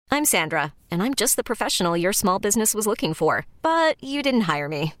I'm Sandra, and I'm just the professional your small business was looking for. But you didn't hire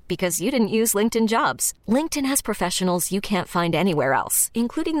me because you didn't use LinkedIn Jobs. LinkedIn has professionals you can't find anywhere else,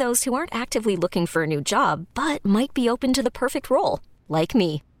 including those who aren't actively looking for a new job, but might be open to the perfect role, like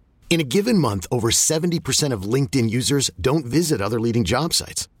me. In a given month, over 70% of LinkedIn users don't visit other leading job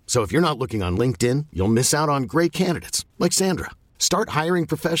sites. So if you're not looking on LinkedIn, you'll miss out on great candidates like Sandra. Start hiring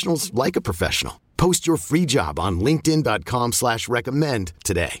professionals like a professional. Post your free job on linkedin.com/recommend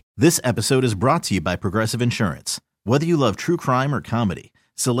today. This episode is brought to you by Progressive Insurance. Whether you love true crime or comedy,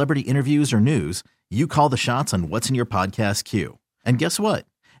 celebrity interviews or news, you call the shots on what's in your podcast queue. And guess what?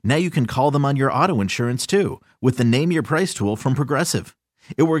 Now you can call them on your auto insurance too with the Name Your Price tool from Progressive.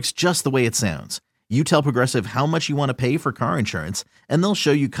 It works just the way it sounds. You tell Progressive how much you want to pay for car insurance, and they'll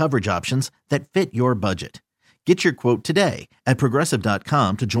show you coverage options that fit your budget. Get your quote today at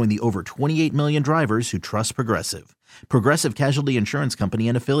Progressive.com to join the over 28 million drivers who trust Progressive. Progressive Casualty Insurance Company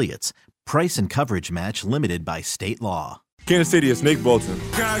and Affiliates. Price and coverage match limited by state law. Kansas City, it's Nick Bolton.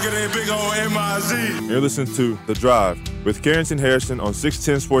 Can I get a big old M-I-Z? You're listening to The Drive with Carrington Harrison on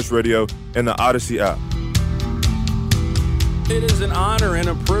 610 Sports Radio and the Odyssey app. It is an honor and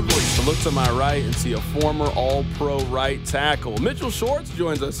a privilege to look to my right and see a former All-Pro right tackle. Mitchell Schwartz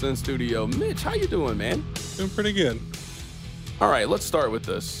joins us in studio. Mitch, how you doing, man? Doing pretty good. All right, let's start with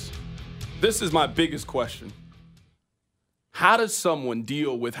this. This is my biggest question. How does someone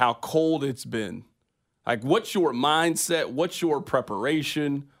deal with how cold it's been? Like, what's your mindset? What's your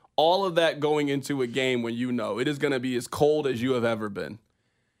preparation? All of that going into a game when you know it is going to be as cold as you have ever been.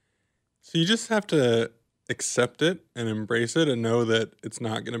 So you just have to accept it and embrace it and know that it's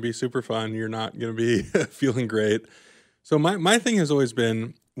not going to be super fun. You're not going to be feeling great. So my thing has always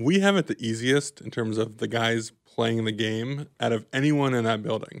been, we have it the easiest in terms of the guys playing the game out of anyone in that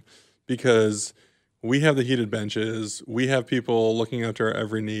building, because we have the heated benches. We have people looking after our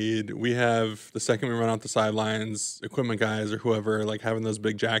every need. We have, the second we run out the sidelines, equipment guys or whoever, like having those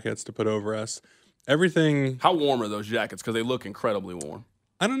big jackets to put over us. Everything. How warm are those jackets? Because they look incredibly warm.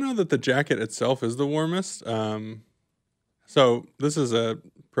 I don't know that the jacket itself is the warmest. So this is a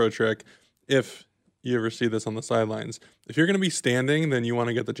pro trick. If you ever see this on the sidelines, if you're going to be standing, then you want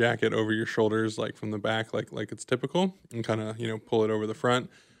to get the jacket over your shoulders, like from the back, like it's typical, and kind of, pull it over the front.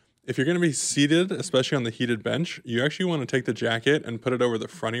 If you're going to be seated, especially on the heated bench, you actually want to take the jacket and put it over the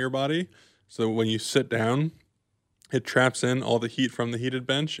front of your body. So when you sit down, it traps in all the heat from the heated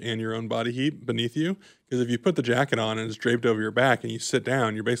bench and your own body heat beneath you. Because if you put the jacket on and it's draped over your back and you sit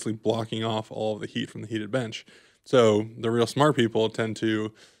down, you're basically blocking off all of the heat from the heated bench. So the real smart people tend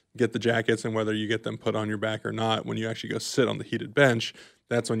to get the jackets, and whether you get them put on your back or not, when you actually go sit on the heated bench,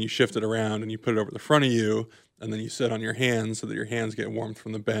 that's when you shift it around and you put it over the front of you, and then you sit on your hands so that your hands get warmed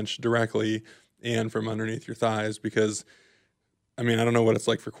from the bench directly and from underneath your thighs. Because, I don't know what it's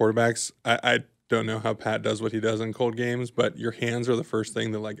like for quarterbacks. I don't know how Pat does what he does in cold games, but your hands are the first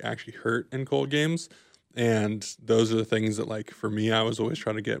thing that actually hurt in cold games. And those are the things that for me, I was always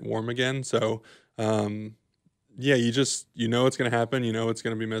trying to get warm again. So, you know it's going to happen. You know it's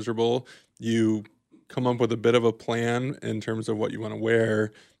going to be miserable. You come up with a bit of a plan in terms of what you want to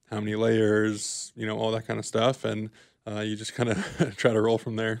wear, how many layers, all that kind of stuff. And you just kind of try to roll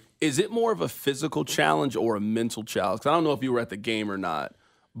from there. Is it more of a physical challenge or a mental challenge? 'Cause I don't know if you were at the game or not,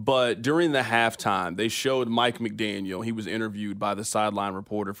 but during the halftime, they showed Mike McDaniel. He was interviewed by the sideline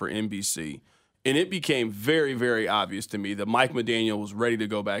reporter for NBC. And it became very, very obvious to me that Mike McDaniel was ready to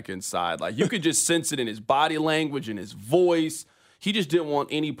go back inside. You could just sense it in his body language and his voice. He just didn't want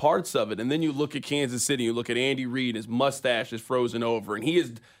any parts of it. And then you look at Kansas City, you look at Andy Reid, his mustache is frozen over, and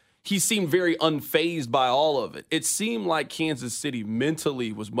he seemed very unfazed by all of it. It seemed like Kansas City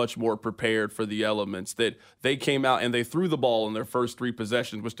mentally was much more prepared for the elements, that they came out and they threw the ball in their first 3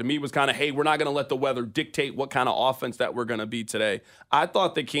 possessions, which to me was kind of, hey, we're not going to let the weather dictate what kind of offense that we're going to be today. I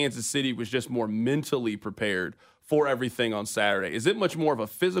thought that Kansas City was just more mentally prepared for everything on Saturday. Is it much more of a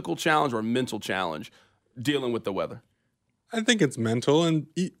physical challenge or a mental challenge dealing with the weather? I think it's mental, and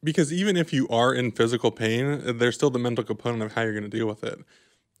because even if you are in physical pain, there's still the mental component of how you're going to deal with it.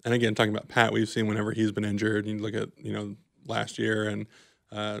 And again, talking about Pat, we've seen whenever he's been injured, you look at, last year, and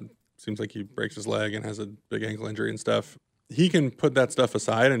seems like he breaks his leg and has a big ankle injury and stuff. He can put that stuff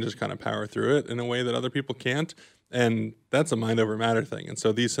aside and just kind of power through it in a way that other people can't. And that's a mind over matter thing. And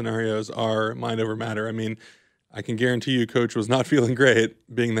so these scenarios are mind over matter. I can guarantee you Coach was not feeling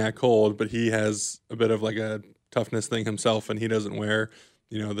great being that cold, but he has a bit of a toughness thing himself, and he doesn't wear,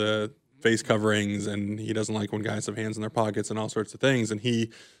 the face coverings, and he doesn't like when guys have hands in their pockets and all sorts of things, and he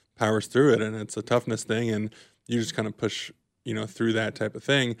powers through it, and it's a toughness thing, and you just kind of push, through that type of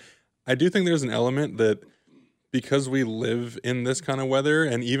thing. I do think there's an element that because we live in this kind of weather,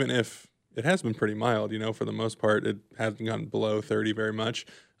 and even if it has been pretty mild, for the most part, it hasn't gotten below 30 very much.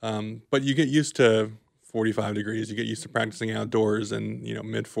 But you get used to 45 degrees. You get used to practicing outdoors and,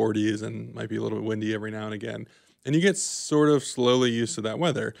 mid 40s, and might be a little bit windy every now and again. And you get sort of slowly used to that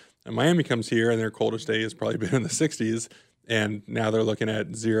weather. And Miami comes here, and their coldest day has probably been in the 60s. And now they're looking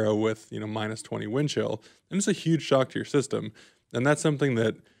at 0 with, minus 20 wind chill. And it's a huge shock to your system. And that's something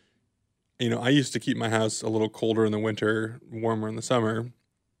that, I used to keep my house a little colder in the winter, warmer in the summer,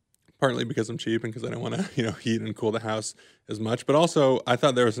 partly because I'm cheap and because I don't want to, heat and cool the house as much. But also, I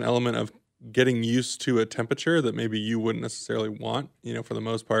thought there was an element of getting used to a temperature that maybe you wouldn't necessarily want, for the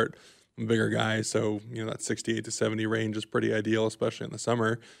most part. I'm a bigger guy, so, that 68 to 70 range is pretty ideal, especially in the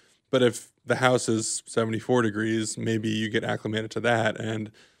summer. But if the house is 74 degrees, maybe you get acclimated to that.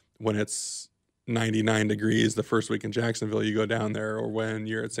 And when it's 99 degrees the first week in Jacksonville, you go down there, or when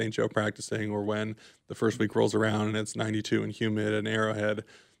you're at St. Joe practicing, or when the first week rolls around and it's 92 and humid in Arrowhead,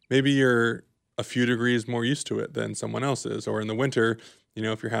 maybe you're a few degrees more used to it than someone else is. Or in the winter,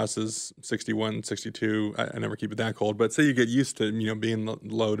 if your house is 61, 62, I never keep it that cold, but say you get used to, being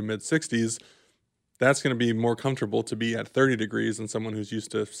low to mid 60s, that's going to be more comfortable to be at 30 degrees than someone who's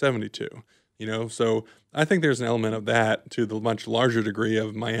used to 72, So I think there's an element of that to the much larger degree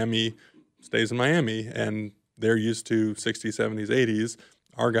of Miami stays in Miami, and they're used to 60s, 70s, 80s.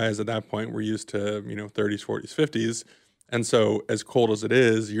 Our guys at that point were used to, 30s, 40s, 50s. And so as cold as it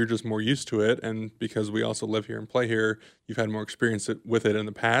is, you're just more used to it. And because we also live here and play here, you've had more experience with it in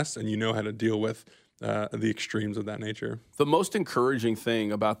the past, and you know how to deal with the extremes of that nature. The most encouraging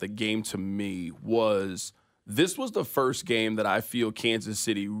thing about the game to me was this was the first game that I feel Kansas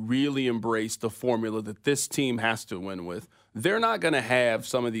City really embraced the formula that this team has to win with. They're not going to have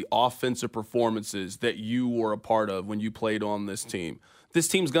some of the offensive performances that you were a part of when you played on this team. This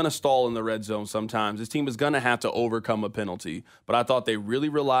team's going to stall in the red zone sometimes. This team is going to have to overcome a penalty. But I thought they really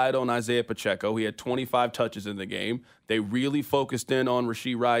relied on Isaiah Pacheco. He had 25 touches in the game. They really focused in on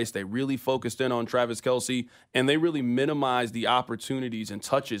Rashee Rice. They really focused in on Travis Kelce. And they really minimized the opportunities and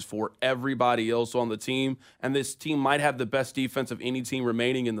touches for everybody else on the team. And this team might have the best defense of any team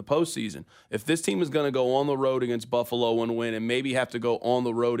remaining in the postseason. If this team is going to go on the road against Buffalo and win, and maybe have to go on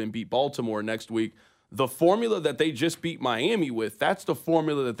the road and beat Baltimore next week, the formula that they just beat Miami with, that's the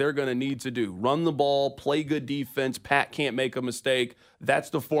formula that they're going to need to do. Run the ball, play good defense, Pat can't make a mistake. That's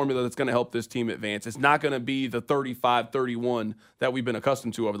the formula that's going to help this team advance. It's not going to be the 35-31 that we've been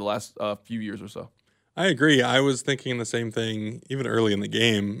accustomed to over the last few years or so. I agree. I was thinking the same thing even early in the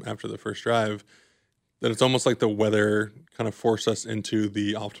game after the first drive, that it's almost like the weather kind of forced us into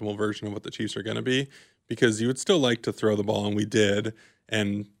the optimal version of what the Chiefs are going to be, because you would still like to throw the ball, and we did,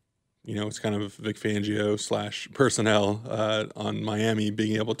 and it's kind of Vic Fangio / personnel on Miami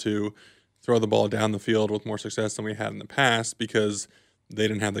being able to throw the ball down the field with more success than we had in the past, because they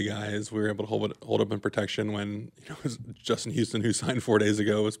didn't have the guys. We were able to hold up in protection when Justin Houston, who signed 4 days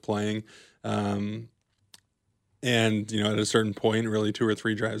ago, was playing. And at a certain point, really 2 or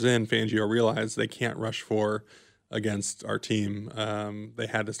 3 drives in, Fangio realized they can't rush 4 against our team. They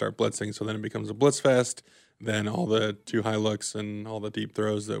had to start blitzing, so then it becomes a blitz fest. Then all the too high looks and all the deep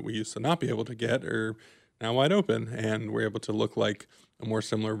throws that we used to not be able to get are now wide open, and we're able to look like a more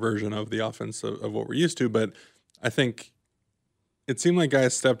similar version of the offense of what we're used to. But I think it seemed like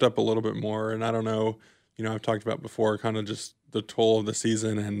guys stepped up a little bit more, and I don't know, I've talked about before kind of just the toll of the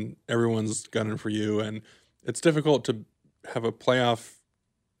season, and everyone's gunning for you, and it's difficult to have a playoff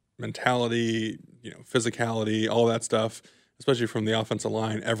mentality, physicality, all that stuff, especially from the offensive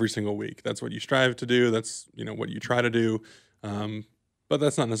line every single week. That's what you strive to do. That's, what you try to do. But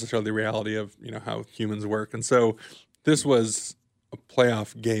that's not necessarily the reality of, how humans work. And so this was a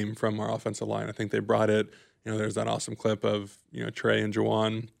playoff game from our offensive line. I think they brought it. There's that awesome clip of, Trey and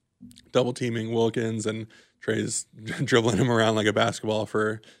Juwan double teaming Wilkins, and Trey's dribbling him around like a basketball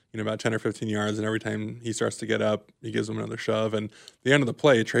for, about 10 or 15 yards. And every time he starts to get up, he gives him another shove. And at the end of the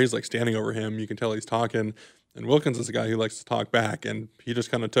play, Trey's like standing over him. You can tell he's talking. And Wilkins is a guy who likes to talk back, and he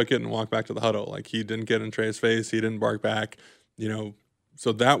just kind of took it and walked back to the huddle. Like, he didn't get in Trey's face. He didn't bark back,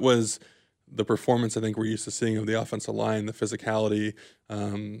 So that was the performance I think we're used to seeing of the offensive line, the physicality.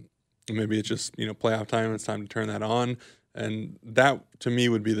 Maybe it's just, playoff time. It's time to turn that on. And that, to me,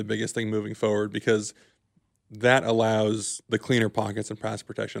 would be the biggest thing moving forward, because that allows the cleaner pockets and pass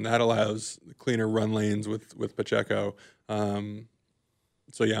protection. That allows the cleaner run lanes with Pacheco.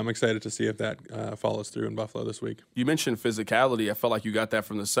 So, yeah, I'm excited to see if that follows through in Buffalo this week. You mentioned physicality. I felt like you got that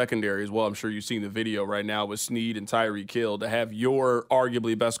from the secondary as well. I'm sure you've seen the video right now with Snead and Tyreek Hill. To have your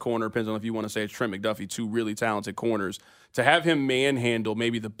arguably best corner, depends on if you want to say it's Trent McDuffie, 2 really talented corners, to have him manhandle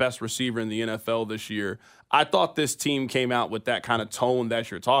maybe the best receiver in the NFL this year, I thought this team came out with that kind of tone that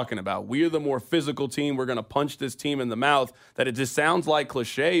you're talking about. We're the more physical team. We're going to punch this team in the mouth. That it just sounds like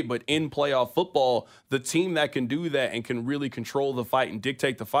cliche, but in playoff football, the team that can do that and can really control the fight and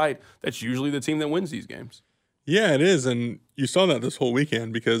dictate the fight, that's usually the team that wins these games. Yeah, it is. And you saw that this whole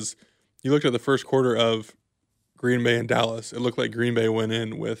weekend because you looked at the first quarter of Green Bay and Dallas. It looked like Green Bay went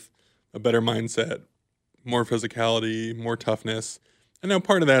in with a better mindset, more physicality, more toughness. And now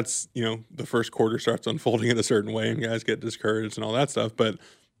part of that's, the first quarter starts unfolding in a certain way and guys get discouraged and all that stuff. But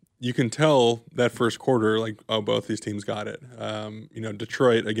you can tell that first quarter, both these teams got it.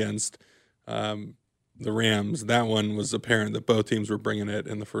 Detroit against the Rams, that one was apparent that both teams were bringing it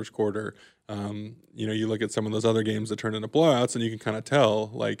in the first quarter. You look at some of those other games that turned into blowouts and you can kind of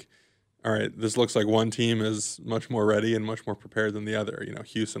tell, all right, this looks like one team is much more ready and much more prepared than the other.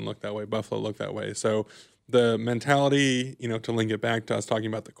 Houston looked that way, Buffalo looked that way. So the mentality, to link it back to us talking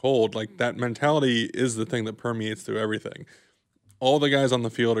about the cold, that mentality is the thing that permeates through everything. All the guys on the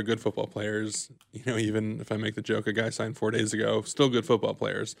field are good football players. Even if I make the joke, a guy signed 4 days ago, still good football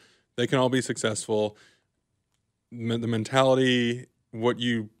players. They can all be successful. The mentality, what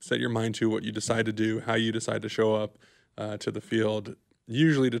you set your mind to, what you decide to do, how you decide to show up to the field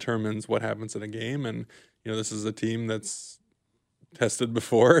usually determines what happens in a game. And, this is a team that's tested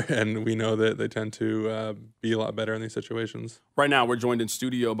before, and we know that they tend to be a lot better in these situations. Right now, we're joined in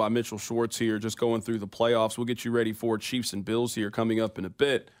studio by Mitchell Schwartz here, just going through the playoffs. We'll get you ready for Chiefs and Bills here coming up in a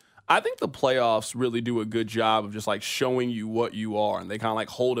bit. I think the playoffs really do a good job of just showing you what you are, and they kind of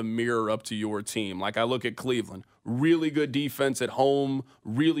hold a mirror up to your team. I look at Cleveland, really good defense at home,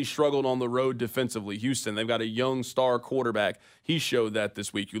 really struggled on the road defensively. Houston, they've got a young star quarterback. He showed that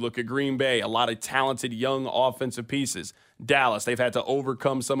this week. You look at Green Bay, a lot of talented young offensive pieces. Dallas, they've had to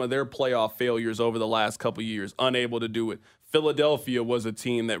overcome some of their playoff failures over the last couple years, unable to do it. Philadelphia was a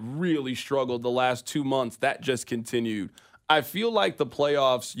team that really struggled the last 2 months. That just continued. I feel like the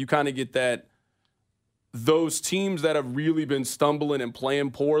playoffs, you kind of get that those teams that have really been stumbling and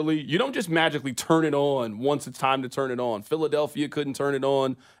playing poorly, you don't just magically turn it on once it's time to turn it on. Philadelphia couldn't turn it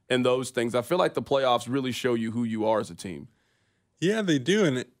on and those things. I feel like the playoffs really show you who you are as a team. Yeah, they do.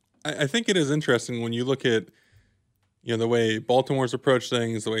 And I think it is interesting when you look at, the way Baltimore's approached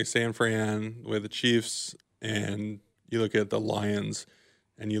things, the way San Fran, the way the Chiefs, and you look at the Lions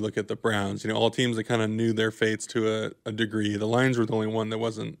and you look at the Browns, all teams that kind of knew their fates to a degree. The Lions were the only one that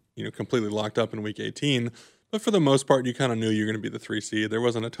wasn't, completely locked up in Week 18. But for the most part, you kind of knew you were going to be the 3 seed. There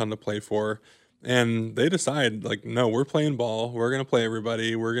wasn't a ton to play for. And they decide, no, we're playing ball. We're going to play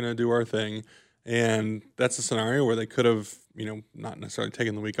everybody. We're going to do our thing. And that's a scenario where they could have, not necessarily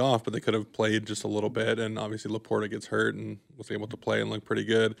taken the week off, but they could have played just a little bit. And obviously Laporta gets hurt and was able to play and look pretty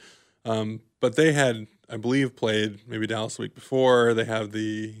good. But they had, I believe, played maybe Dallas the week before. They have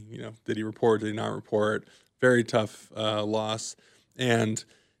the, did he report, did he not report? Very tough loss. And,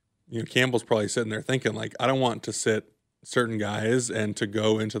 Campbell's probably sitting there thinking, I don't want to sit certain guys and to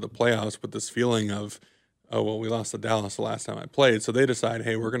go into the playoffs with this feeling of, oh, well, we lost to Dallas the last time I played. So they decide,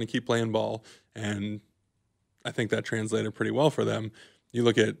 hey, we're going to keep playing ball. And I think that translated pretty well for them. You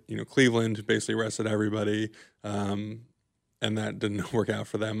look at, Cleveland basically rested everybody. And that didn't work out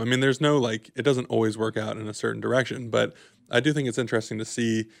for them. I mean, there's no, it doesn't always work out in a certain direction, but I do think it's interesting to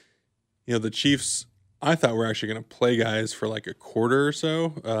see, the Chiefs, I thought were actually going to play guys for a quarter or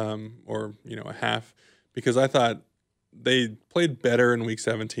so, or, a half, because I thought they played better in Week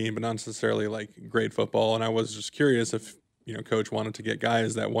 17, but not necessarily great football. And I was just curious if, coach wanted to get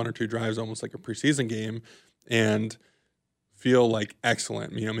guys that 1 or 2 drives, almost like a preseason game, and feel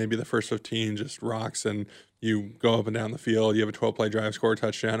excellent. Maybe the first 15 just rocks and you go up and down the field, you have a 12-play drive, score a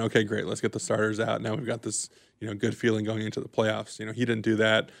touchdown. Okay, great. Let's get the starters out. Now we've got this, good feeling going into the playoffs. He didn't do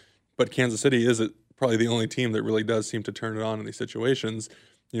that, but Kansas City is probably the only team that really does seem to turn it on in these situations.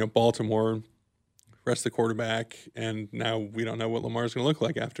 Baltimore rest the quarterback, and now we don't know what Lamar's going to look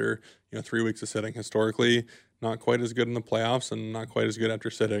like after, 3 weeks of sitting. Historically, not quite as good in the playoffs and not quite as good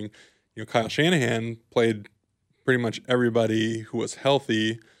after sitting. Kyle Shanahan played pretty much everybody who was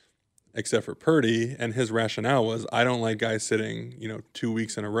healthy except for Purdy, and his rationale was, I don't like guys sitting, 2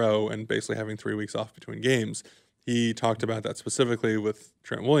 weeks in a row and basically having 3 weeks off between games. He talked about that specifically with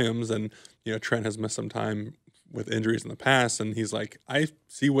Trent Williams, and, Trent has missed some time with injuries in the past, and he's like, I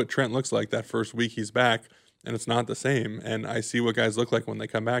see what Trent looks like that first week he's back, and it's not the same, and I see what guys look like when they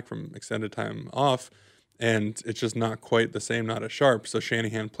come back from extended time off, and it's just not quite the same, not as sharp. So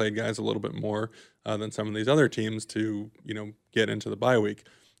Shanahan played guys a little bit more than some of these other teams to, get into the bye week.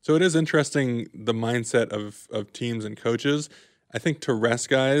 So it is interesting, the mindset of teams and coaches. I think to rest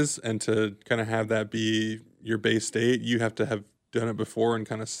guys and to kind of have that be your base state, you have to have done it before and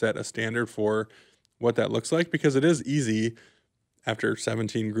kind of set a standard for what that looks like, because it is easy after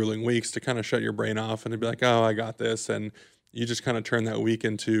 17 grueling weeks to kind of shut your brain off and to be like, oh, I got this. And you just kind of turn that week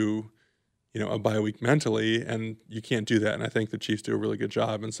into, a bye week mentally, and you can't do that. And I think the Chiefs do a really good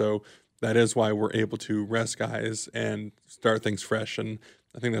job. And so that is why we're able to rest guys and start things fresh. And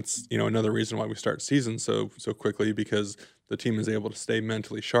I think that's, another reason why we start seasons so quickly, because the team is able to stay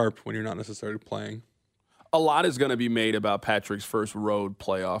mentally sharp when you're not necessarily playing. A lot is going to be made about Patrick's first road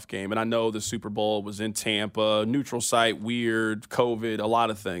playoff game. And I know the Super Bowl was in Tampa, neutral site, weird, COVID, a lot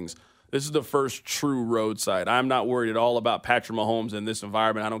of things. This is the first true road site. I'm not worried at all about Patrick Mahomes in this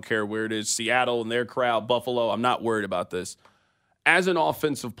environment. I don't care where it is, Seattle and their crowd, Buffalo. I'm not worried about this. As an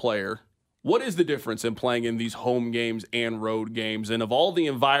offensive player, what is the difference in playing in these home games and road games? And of all the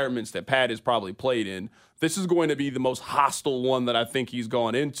environments that Pat has probably played in, this is going to be the most hostile one that I think he's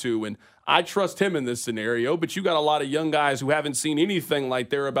gone into. And I trust him in this scenario, but you got a lot of young guys who haven't seen anything like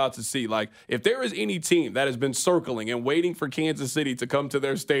they're about to see. Like, if there is any team that has been circling and waiting for Kansas City to come to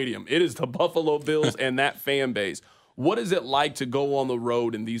their stadium, it is the Buffalo Bills and that fan base. What is it like to go on the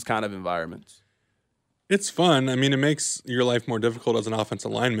road in these kind of environments? It's fun. I mean, it makes your life more difficult as an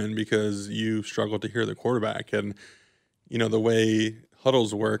offensive lineman because you struggle to hear the quarterback. And, the way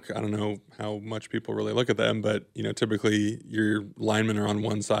huddles work, I don't know how much people really look at them, but, typically your linemen are on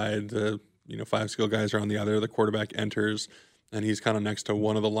one side, the, 5 skill guys are on the other, the quarterback enters, and he's kind of next to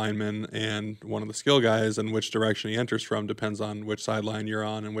one of the linemen and one of the skill guys, and which direction he enters from depends on which sideline you're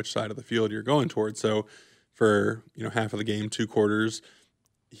on and which side of the field you're going towards. So for, half of the game, 2 quarters,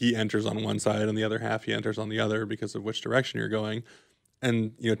 he enters on one side and the other half he enters on the other because of which direction you're going.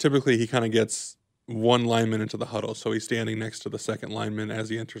 And, typically he kind of gets one lineman into the huddle. So he's standing next to the second lineman as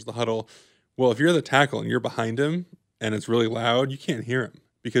he enters the huddle. Well, if you're the tackle and you're behind him and it's really loud, you can't hear him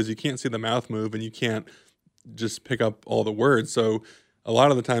because you can't see the mouth move and you can't just pick up all the words. So a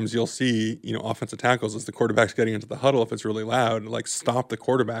lot of the times you'll see, offensive tackles as the quarterback's getting into the huddle, if it's really loud, like stop the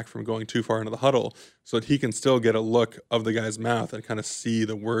quarterback from going too far into the huddle so that he can still get a look of the guy's mouth and kind of see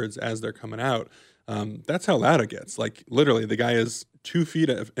the words as they're coming out. That's how loud it gets. Like literally the guy is 2 feet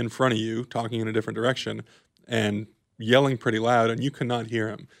in front of you talking in a different direction and yelling pretty loud and you cannot hear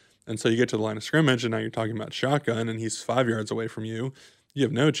him. And so you get to the line of scrimmage and now you're talking about shotgun and he's 5 yards away from you. You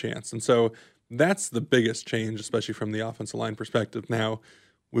have no chance. And so that's the biggest change, especially from the offensive line perspective. Now,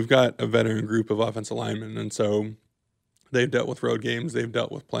 we've got a veteran group of offensive linemen, and so they've dealt with road games. They've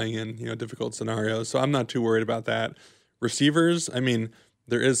dealt with playing in, difficult scenarios. So I'm not too worried about that. Receivers, I mean,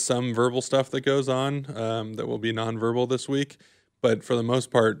 there is some verbal stuff that goes on that will be nonverbal this week, but for the most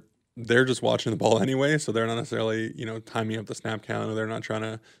part, they're just watching the ball anyway, so they're not necessarily, timing up the snap count, or they're not trying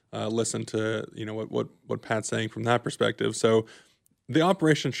to listen to, what Pat's saying from that perspective. So the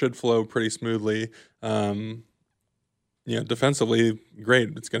operation should flow pretty smoothly. Defensively,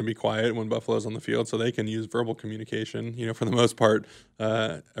 great. It's going to be quiet when Buffalo's on the field, so they can use verbal communication. For the most part,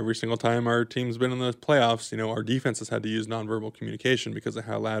 every single time our team's been in the playoffs, our defense has had to use nonverbal communication because of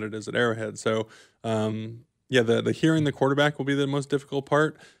how loud it is at Arrowhead. So, the hearing the quarterback will be the most difficult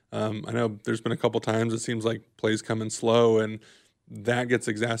part. I know there's been a couple times it seems like plays come in slow, and that gets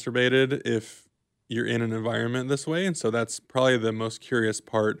exacerbated if you're in an environment this way. And so that's probably the most curious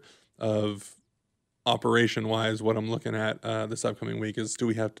part of operation-wise what I'm looking at this upcoming week is, do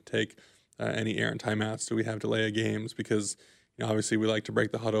we have to take any errant timeouts? Do we have delay of games? Because obviously we like to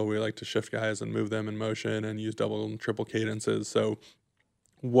break the huddle. We like to shift guys and move them in motion and use double and triple cadences. So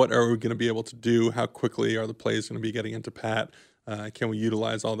what are we going to be able to do? How quickly are the plays going to be getting into Pat? Can we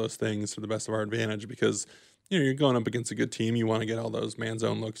utilize all those things to the best of our advantage? Because you're going up against a good team. You want to get all those man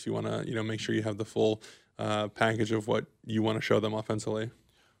zone looks. You want to, make sure you have the full package of what you want to show them offensively.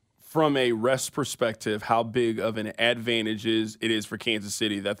 From a rest perspective, how big of an advantage it is for Kansas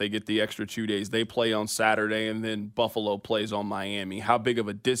City that they get the extra 2 days? They play on Saturday and then Buffalo plays on Miami. How big of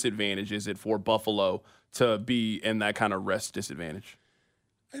a disadvantage is it for Buffalo to be in that kind of rest disadvantage?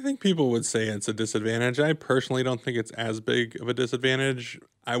 I think people would say it's a disadvantage. I personally don't think it's as big of a disadvantage.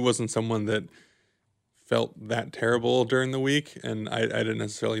 I wasn't someone that felt that terrible during the week, and I didn't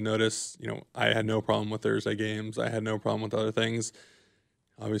necessarily notice, I had no problem with Thursday games. I had no problem with other things.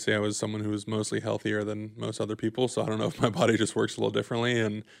 Obviously, I was someone who was mostly healthier than most other people, so I don't know if my body just works a little differently,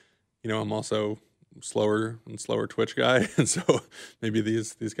 and, I'm also slower twitch guy, and so maybe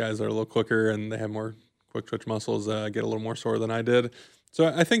these guys are a little quicker and they have more quick twitch muscles, get a little more sore than I did. So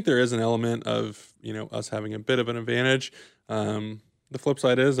I think there is an element of, us having a bit of an advantage. The flip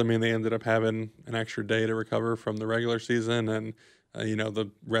side is, they ended up having an extra day to recover from the regular season, and, the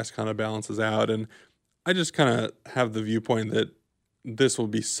rest kind of balances out. And I just kind of have the viewpoint that this will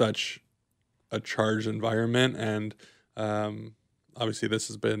be such a charged environment, and Obviously, this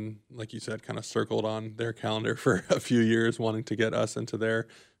has been, like you said, kind of circled on their calendar for a few years, wanting to get us into their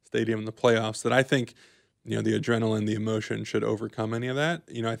stadium in the playoffs. That I think, the adrenaline, the emotion should overcome any of that.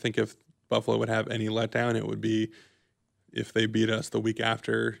 I think if Buffalo would have any letdown, it would be if they beat us the week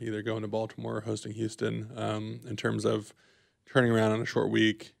after, either going to Baltimore or hosting Houston, in terms of turning around on a short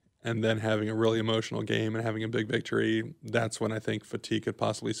week and then having a really emotional game and having a big victory. That's when I think fatigue could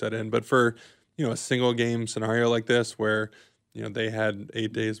possibly set in. But for, a single game scenario like this where, they had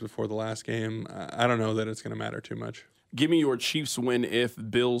 8 days before the last game, I don't know that it's going to matter too much. Give me your Chiefs win if,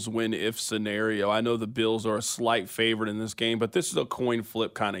 Bills win if scenario. I know the Bills are a slight favorite in this game, but this is a coin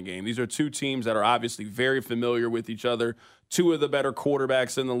flip kind of game. These are two teams that are obviously very familiar with each other, two of the better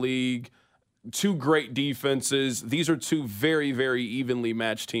quarterbacks in the league, two great defenses. These are two very, very evenly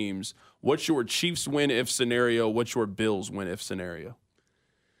matched teams. What's your Chiefs win if scenario? What's your Bills win if scenario?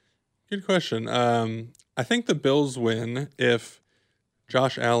 Good question. I think the Bills win if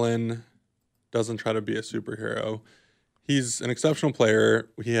Josh Allen doesn't try to be a superhero. He's an exceptional player.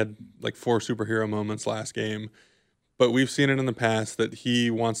 He had like 4 superhero moments last game, but we've seen it in the past that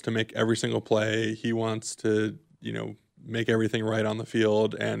he wants to make every single play. He wants to, make everything right on the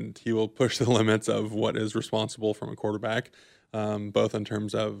field, and he will push the limits of what is responsible from a quarterback, both in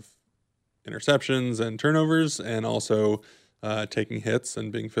terms of interceptions and turnovers and also taking hits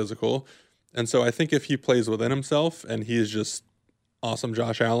and being physical. And so I think if he plays within himself and he is just awesome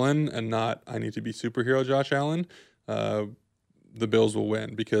Josh Allen and not I need to be superhero Josh Allen, the Bills will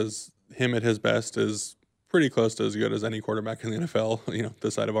win because him at his best is pretty close to as good as any quarterback in the NFL,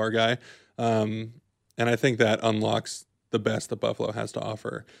 this side of our guy. And I think that unlocks the best that Buffalo has to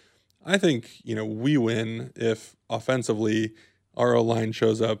offer. I think, we win if offensively our O-line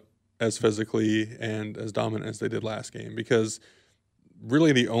shows up as physically and as dominant as they did last game, because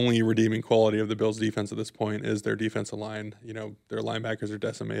really the only redeeming quality of the Bills defense at this point is their defensive line. Their linebackers are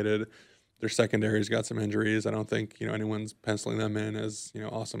decimated. Their secondary's got some injuries. I don't think, anyone's penciling them in as,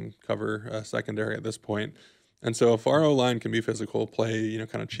 awesome cover secondary at this point. And so if our O-line can be physical, play,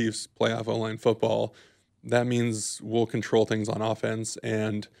 kind of Chiefs playoff O-line football, that means we'll control things on offense.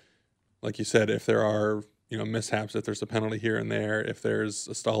 And like you said, if there are, mishaps, if there's a penalty here and there, if there's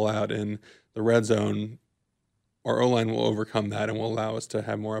a stall out in the red zone, our O-line will overcome that and will allow us to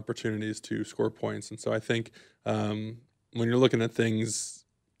have more opportunities to score points. And so I think when you're looking at things,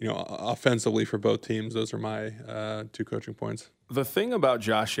 offensively for both teams, those are my 2 coaching points. The thing about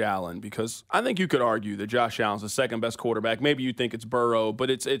Josh Allen, because I think you could argue that Josh Allen's the second best quarterback. Maybe you think it's Burrow, but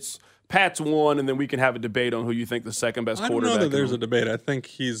it's Pat's one, and then we can have a debate on who you think the second best quarterback is. I don't know that there's a debate. I think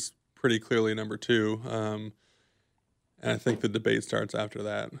he's pretty clearly number 2, and I think the debate starts after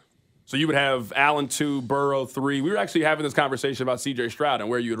that. So you would have Allen 2, Burrow 3. We were actually having this conversation about C.J. Stroud and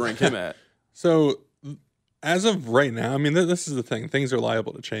where you would rank him at. So as of right now, this is the thing. Things are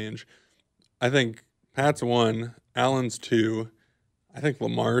liable to change. I think Pat's 1, Allen's 2, I think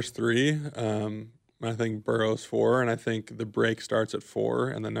Lamar's 3, I think Burrow's 4, and I think the break starts at 4,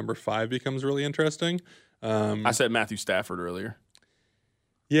 and then number 5 becomes really interesting. I said Matthew Stafford earlier.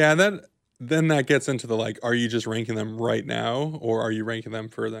 Yeah, then that gets into the are you just ranking them right now, or are you ranking them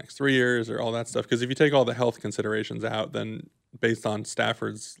for the next 3 years, or all that stuff? Because if you take all the health considerations out, then based on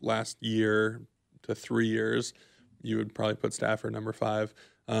Stafford's last year to 3 years, you would probably put Stafford number 5.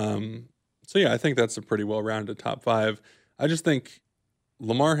 So yeah, I think that's a pretty well-rounded top 5. I just think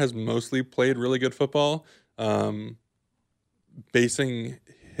Lamar has mostly played really good football. Basing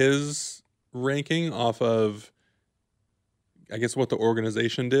his ranking off of, I guess, what the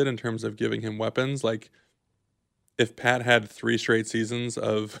organization did in terms of giving him weapons. If Pat had 3 straight seasons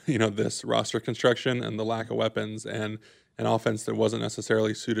of, this roster construction and the lack of weapons and an offense that wasn't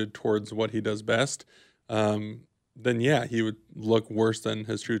necessarily suited towards what he does best, then yeah, he would look worse than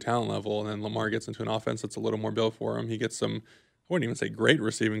his true talent level. And then Lamar gets into an offense that's a little more built for him. He gets some, I wouldn't even say great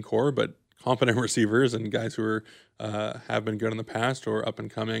receiving core, but competent receivers and guys who are have been good in the past or up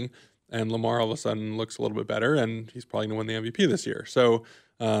and coming. And Lamar all of a sudden looks a little bit better, and he's probably going to win the MVP this year. So,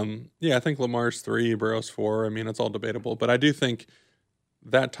 yeah, I think Lamar's 3, Burrow's 4. It's all debatable. But I do think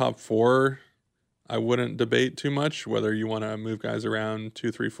that top 4, I wouldn't debate too much, whether you want to move guys around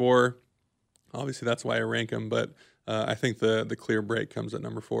 2, 3, 4. Obviously, that's why I rank them. But I think the clear break comes at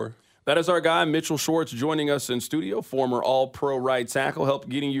number 4. That is our guy, Mitchell Schwartz, joining us in studio, former All-Pro right tackle, help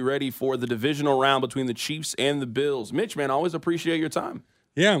getting you ready for the divisional round between the Chiefs and the Bills. Mitch, man, always appreciate your time.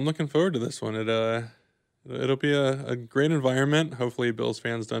 Yeah, I'm looking forward to this one. It'll be a great environment. Hopefully Bills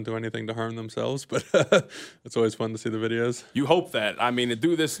fans don't do anything to harm themselves, but it's always fun to see the videos. You hope that. I mean, to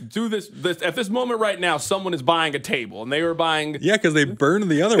do this at this moment right now, someone is buying a table, and they were buying... Yeah, because they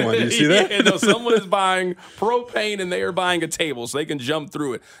burned the other one. Do you see that? Yeah, no, someone is buying propane, and they are buying a table so they can jump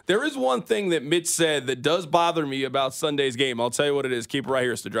through it. There is one thing that Mitch said that does bother me about Sunday's game. I'll tell you what it is. Keep it right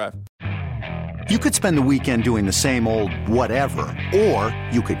here. It's The Drive. You could spend the weekend doing the same old whatever, or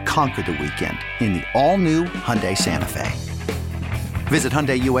you could conquer the weekend in the all-new Hyundai Santa Fe. Visit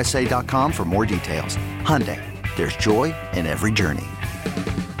HyundaiUSA.com for more details. Hyundai, there's joy in every journey.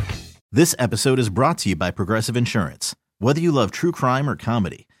 This episode is brought to you by Progressive Insurance. Whether you love true crime or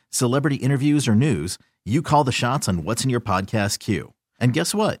comedy, celebrity interviews or news, you call the shots on what's in your podcast queue. And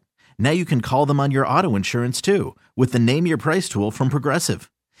guess what? Now you can call them on your auto insurance too with the Name Your Price tool from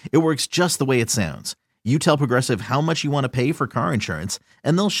Progressive. It works just the way it sounds. You tell Progressive how much you want to pay for car insurance,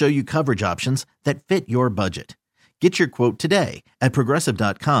 and they'll show you coverage options that fit your budget. Get your quote today at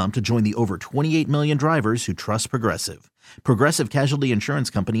Progressive.com to join the over 28 million drivers who trust Progressive. Progressive Casualty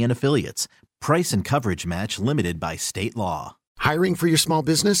Insurance Company and Affiliates. Price and coverage match limited by state law. Hiring for your small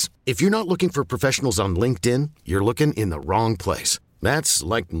business? If you're not looking for professionals on LinkedIn, you're looking in the wrong place. That's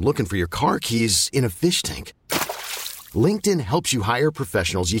like looking for your car keys in a fish tank. LinkedIn helps you hire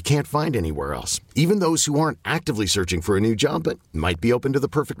professionals you can't find anywhere else, even those who aren't actively searching for a new job but might be open to the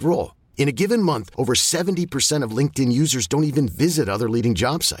perfect role. In a given month, over 70% of LinkedIn users don't even visit other leading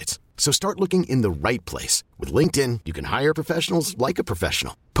job sites. So start looking in the right place. With LinkedIn, you can hire professionals like a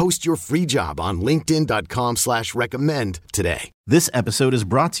professional. Post your free job on linkedin.com/recommend today. This episode is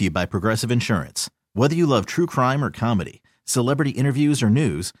brought to you by Progressive Insurance. Whether you love true crime or comedy, celebrity interviews or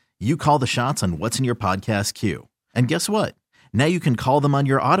news, you call the shots on what's in your podcast queue. And guess what? Now you can call them on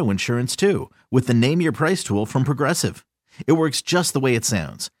your auto insurance too with the Name Your Price tool from Progressive. It works just the way it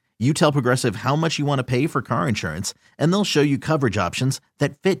sounds. You tell Progressive how much you want to pay for car insurance, and they'll show you coverage options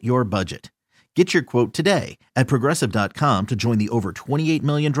that fit your budget. Get your quote today at Progressive.com to join the over 28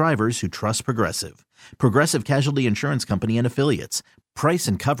 million drivers who trust Progressive. Progressive Casualty Insurance Company and Affiliates. Price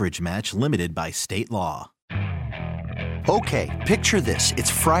and coverage match limited by state law. Okay, picture this.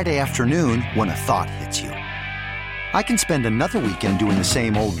 It's Friday afternoon when a thought hits you. I can spend another weekend doing the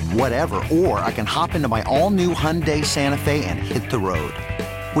same old whatever, or I can hop into my all-new Hyundai Santa Fe and hit the road.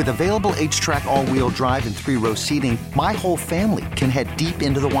 With available H-Track all-wheel drive and 3-row seating, my whole family can head deep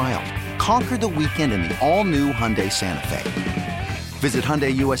into the wild. Conquer the weekend in the all-new Hyundai Santa Fe. Visit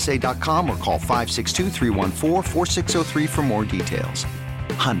HyundaiUSA.com or call 562-314-4603 for more details.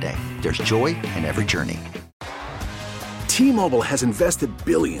 Hyundai, there's joy in every journey. T-Mobile has invested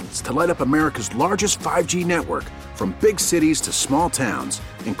billions to light up America's largest 5G network, from big cities to small towns,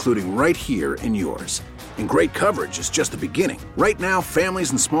 including right here in yours. And great coverage is just the beginning. Right now, families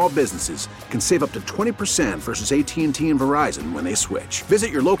and small businesses can save up to 20% versus AT&T and Verizon when they switch.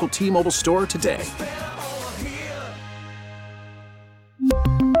 Visit your local T-Mobile store today.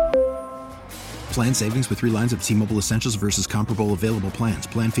 Plan savings with 3 lines of T-Mobile Essentials versus comparable available plans.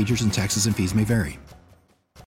 Plan features and taxes and fees may vary.